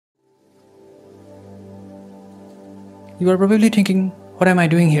You are probably thinking, what am I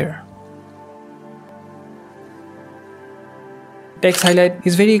doing here? Text highlight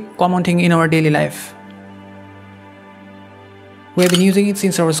is very common thing in our daily life. We have been using it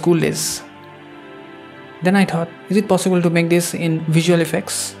since our school days. Then I thought, is it possible to make this in visual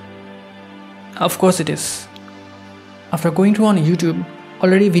effects? Of course it is. After going through on YouTube,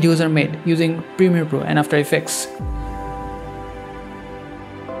 already videos are made using Premiere Pro and After Effects.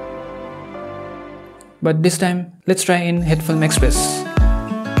 But this time, let's try in Hitfilm Express.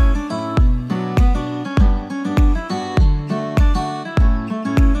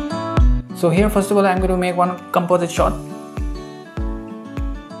 So here first of all I'm going to make one composite shot.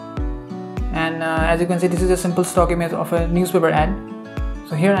 And as you can see, this is a simple stock image of a newspaper ad.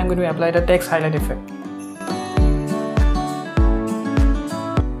 So here I'm going to apply the text highlight effect.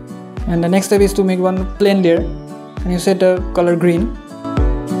 And the next step is to make one plain layer, and you set the color green.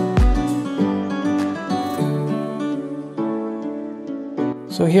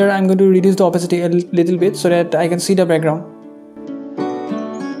 So here I'm going to reduce the opacity a little bit so that I can see the background.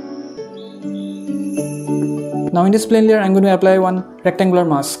 Now in this plain layer I'm going to apply one rectangular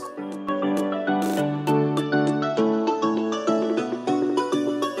mask.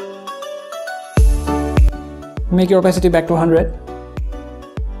 Make your opacity back to 100.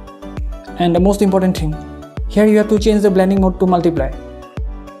 And the most important thing, here you have to change the blending mode to multiply.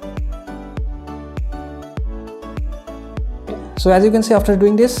 So as you can see, after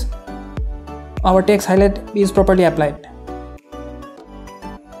doing this, our text highlight is properly applied.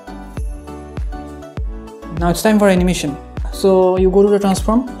 Now it's time for animation. So you go to the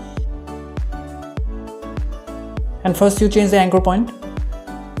transform, and first you change the anchor point.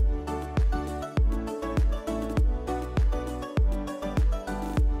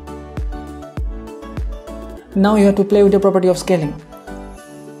 Now you have to play with the property of scaling.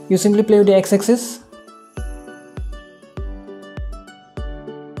 You simply play with the x-axis.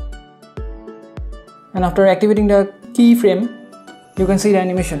 And after activating the keyframe, you can see the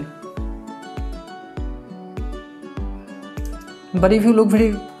animation. But if you look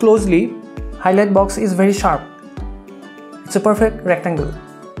very closely, highlight box is very sharp. It's a perfect rectangle.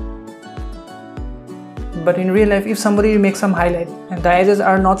 But in real life, if somebody makes some highlight and the edges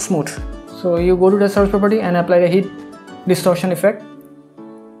are not smooth, so you go to the source property and apply the heat distortion effect.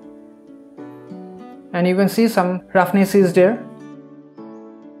 And you can see some roughness is there.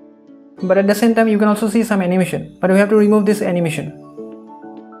 But at the same time you can also see some animation, but we have to remove this animation.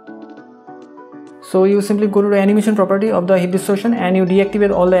 So you simply go to the animation property of the heat distortion and you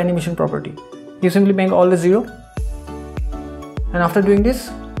deactivate all the animation property. You simply make all the 0. And after doing this,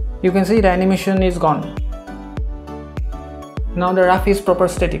 you can see the animation is gone. Now the rough is proper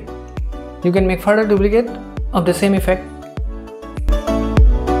static. You can make further duplicate of the same effect.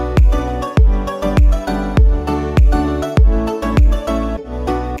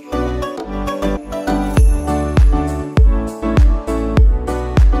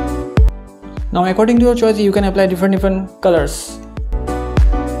 Now according to your choice, you can apply different colors.